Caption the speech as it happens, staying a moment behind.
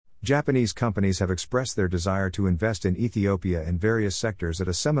Japanese companies have expressed their desire to invest in Ethiopia in various sectors at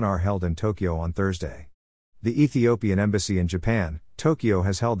a seminar held in Tokyo on Thursday. The Ethiopian Embassy in Japan, Tokyo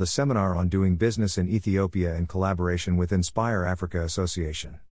has held the seminar on doing business in Ethiopia in collaboration with Inspire Africa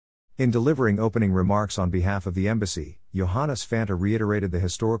Association. In delivering opening remarks on behalf of the embassy, Johannes Fanta reiterated the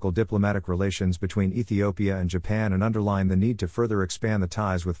historical diplomatic relations between Ethiopia and Japan and underlined the need to further expand the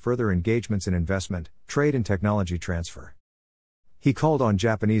ties with further engagements in investment, trade and technology transfer. He called on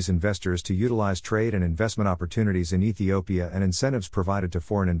Japanese investors to utilize trade and investment opportunities in Ethiopia and incentives provided to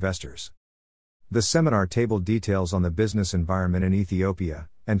foreign investors. The seminar tabled details on the business environment in Ethiopia,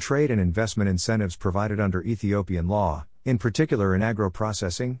 and trade and investment incentives provided under Ethiopian law, in particular in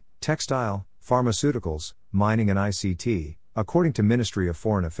agro-processing, textile, pharmaceuticals, mining and ICT, according to Ministry of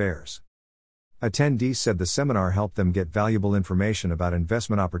Foreign Affairs. Attendees said the seminar helped them get valuable information about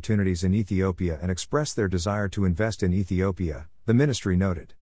investment opportunities in Ethiopia and expressed their desire to invest in Ethiopia, the ministry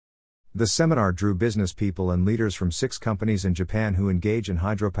noted. The seminar drew business people and leaders from 6 companies in Japan who engage in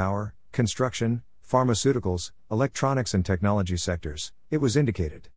hydropower, construction, pharmaceuticals, electronics and technology sectors, it was indicated.